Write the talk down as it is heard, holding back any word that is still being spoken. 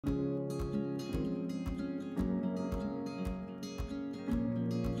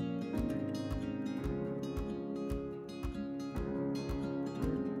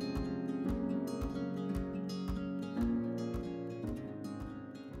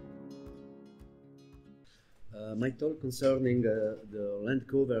My talk concerning the land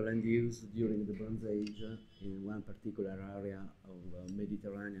cover, land use during the Bronze Age in one particular area of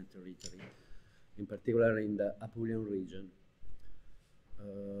Mediterranean territory, in particular in the Apulian region.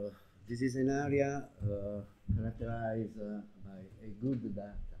 This is an area characterized by a good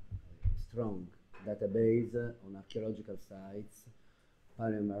data, a strong database on archaeological sites,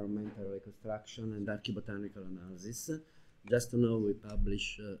 paleoenvironmental reconstruction, and archaeobotanical analysis. Just to know, we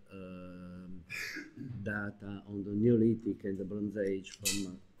publish data on the Neolithic and the Bronze Age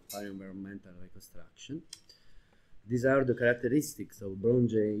from paleoenvironmental reconstruction. These are the characteristics of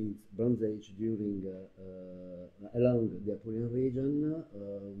Bronze Age during along the Apulian region.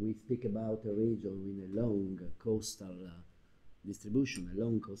 We speak about a region with a long coastal distribution, a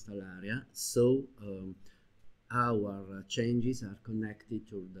long coastal area. So our changes are connected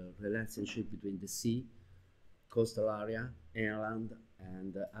to the relationship between the sea, coastal area, inland,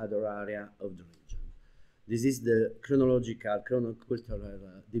 and other area of the region. This is the chronological,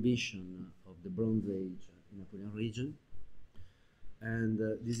 chrono-cultural division of the Bronze Age in Apulian region. And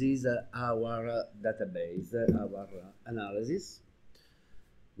this is our database, our analysis.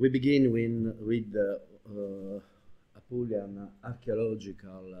 We begin with the Apulian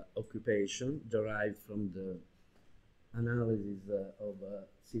archaeological occupation derived from the analysis of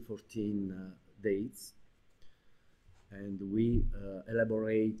C14 dates. And we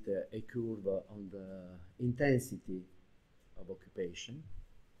elaborate a curve on the intensity of occupation.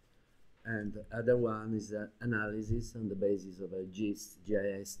 And the other one is analysis on the basis of a GIS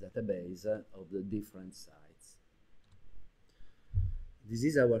database of the different sites. This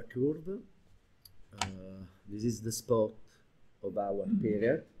is our curve. This is the spot of our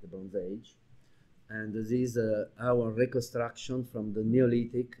period, the Bronze Age. And this is our reconstruction from the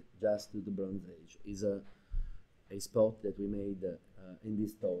Neolithic just to the Bronze Age. Is a spot that we made in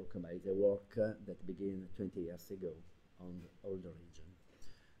this talk by the work that began 20 years ago on all the region.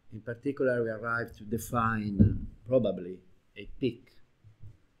 In particular, we arrived to define probably a peak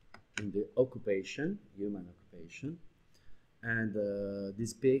in the occupation, human occupation, and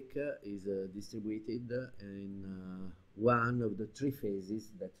this peak is distributed in one of the three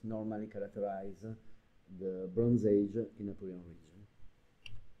phases that normally characterize the Bronze Age in Apulian region.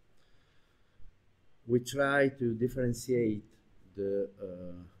 We try to differentiate the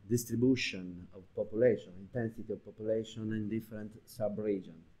distribution of population, intensity of population in different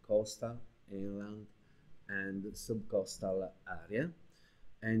sub-regions, coastal, inland, and subcoastal area.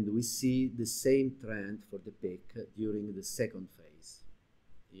 And we see the same trend for the peak during the second phase,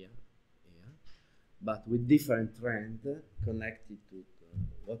 but with different trend connected to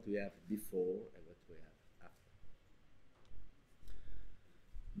what we have before and what we have after.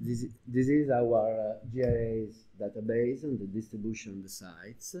 This is our GIS database and the distribution of the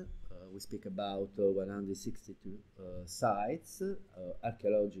sites. We speak about 162 sites,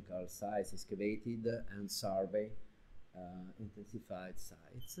 archaeological sites excavated and survey intensified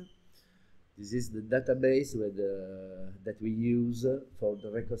sites. This is the database that we use for the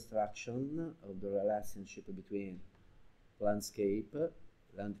reconstruction of the relationship between landscape,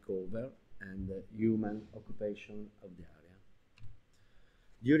 land cover, and human occupation of the area.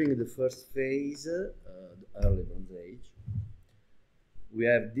 During the first phase, the early Bronze Age, we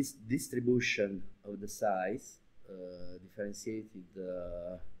have this distribution of the size differentiated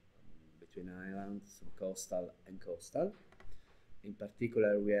between island, subcoastal, and coastal. In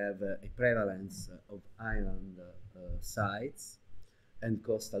particular, we have a prevalence of island sites and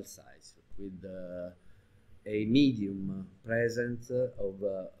coastal sites with a medium presence of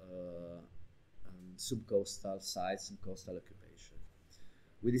subcoastal sites, subcoastal occupation.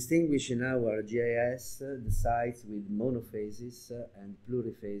 We distinguish in our GIS the sites with monophases and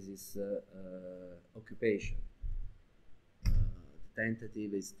pluriphases occupation. The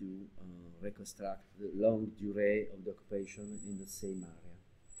tentative is to reconstruct the long durée of the occupation in the same area.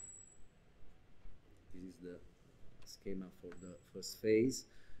 This is the schema for the first phase.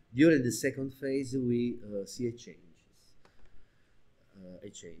 During the second phase, we see a change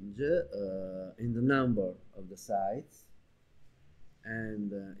in the number of the sites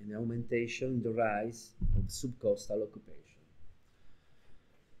and in the augmentation, the rise of subcoastal occupation.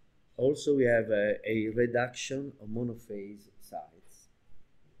 Also, we have a reduction of monophase sites.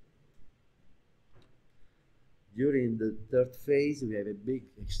 During the third phase, we have a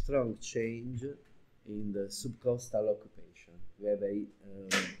strong change in the subcoastal occupation. We have a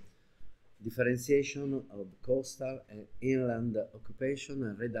differentiation of coastal and inland occupation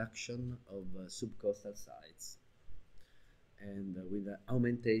and reduction of subcoastal sites, and with the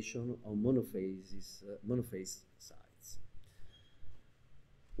augmentation of monophase sites.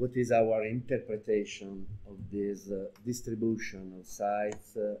 what is our interpretation of this distribution of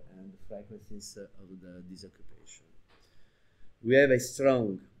sites and frequencies of this occupation. We have a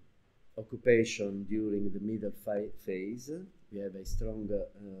strong occupation during the middle phase. We have a strong,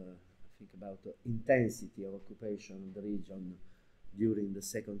 think about intensity of occupation of the region during the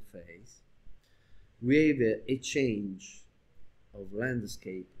second phase. We have a change of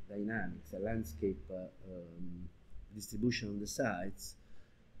landscape dynamics, a landscape distribution of the sites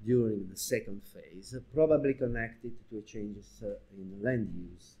during the second phase, probably connected to changes in land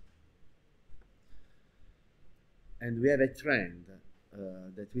use. And we have a trend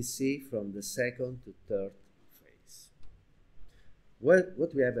that we see from the second to third phase.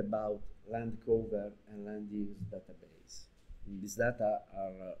 What we have about Landcover and Landuse database. These data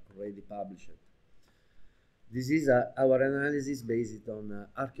are already published. This is our analysis based on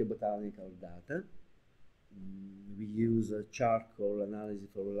archaeobotanical data. We use charcoal analysis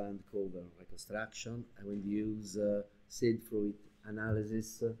for land cover reconstruction, and we use seed fruit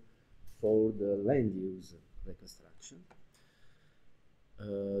analysis for the land use reconstruction.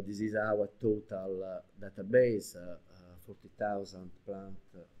 This is our total database, 40,000 plant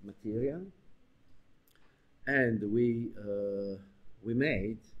material, and we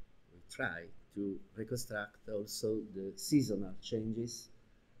tried to reconstruct also the seasonal changes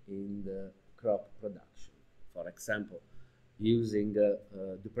in the crop production. For example, using the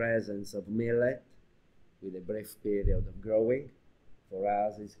presence of millet with a brief period of growing, for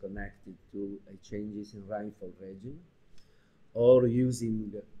us is connected to changes in rainfall regime, or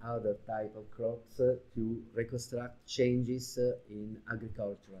using other type of crops to reconstruct changes in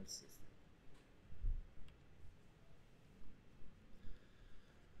agricultural system.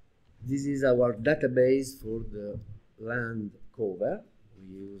 This is our database for the land cover.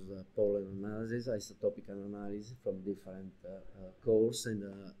 We use pollen analysis, isotopical analysis from different cores in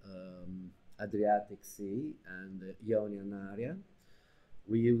the Adriatic Sea and the Ionian area.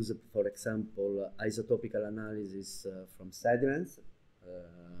 We use, for example, isotopical analysis from sediments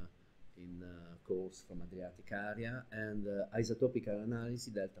in cores from Adriatic area, and isotopical analysis,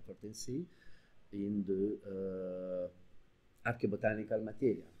 delta 14C, in the archaeobotanical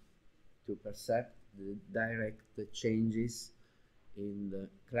material to perceive the direct changes in the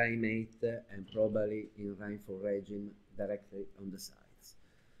climate and probably in rainfall regime directly on the sites.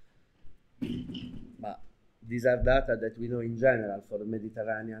 But these are data that we know in general for the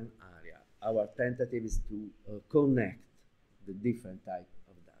Mediterranean area. Our tentative is to connect the different type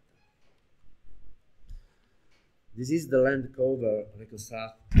of data. This is the land cover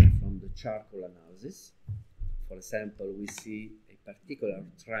reconstructed from the charcoal analysis. For example, we see a particular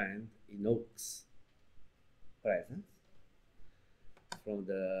trend in oaks presence. From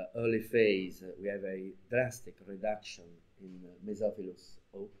the early phase, we have a drastic reduction in Mesophilus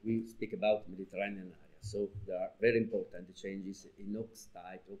oak. We speak about Mediterranean area, so there are very important changes in oak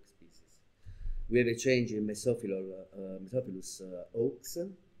type, oak species. We have a change in Mesophilus oaks,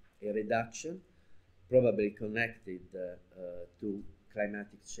 a reduction, probably connected to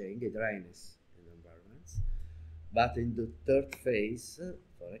climatic change, a dryness in environments. But in the third phase,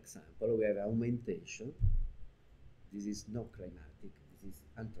 for example, we have augmentation. This is not climatic, this is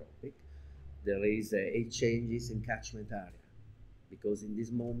anthropic. There is a changes in catchment area, because in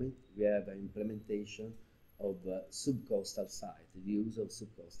this moment we have an implementation of subcoastal site, the use of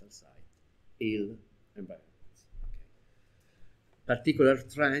subcoastal site, hill environments. Okay. Particular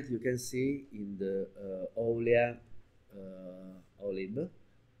trend you can see in the Apulia olive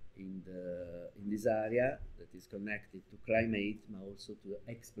in this area that is connected to climate, but also to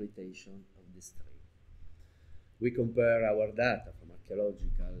the exploitation of this tree. We compare our data from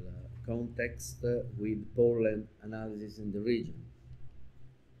archaeological context with pollen analysis in the region.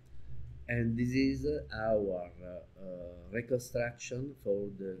 And this is our reconstruction for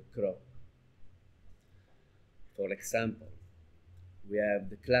the crop. For example, we have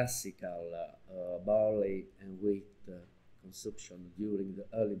the classical barley and wheat consumption during the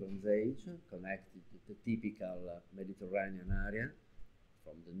early Bronze Age, connected to the typical Mediterranean area.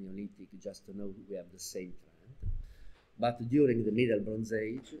 From the Neolithic, just to know we have the same trend. But during the Middle Bronze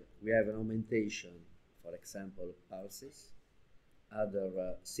Age, we have an augmentation, for example, of pulses,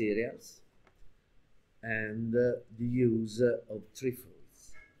 other cereals, and the use of tree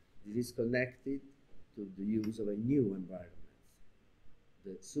fruits. This is connected to the use of a new environment,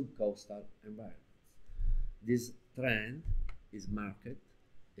 the subcoastal environments. This trend is marked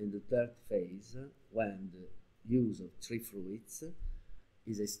in the third phase, when the use of tree fruits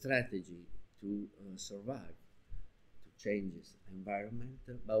is a strategy to survive, to changes environment,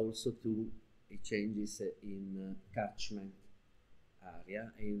 but also to changes in catchment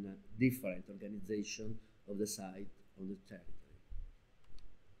area in different organization of the site on the territory.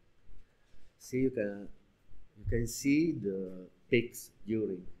 See, you can see the peaks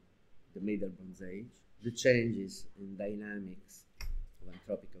during the Middle Bronze Age, the changes in dynamics of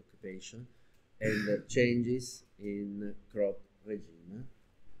anthropic occupation, and the changes in crop regime.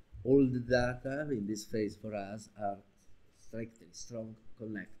 All the data in this phase for us are strictly strong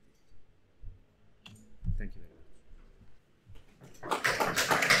connected. Thank you very much.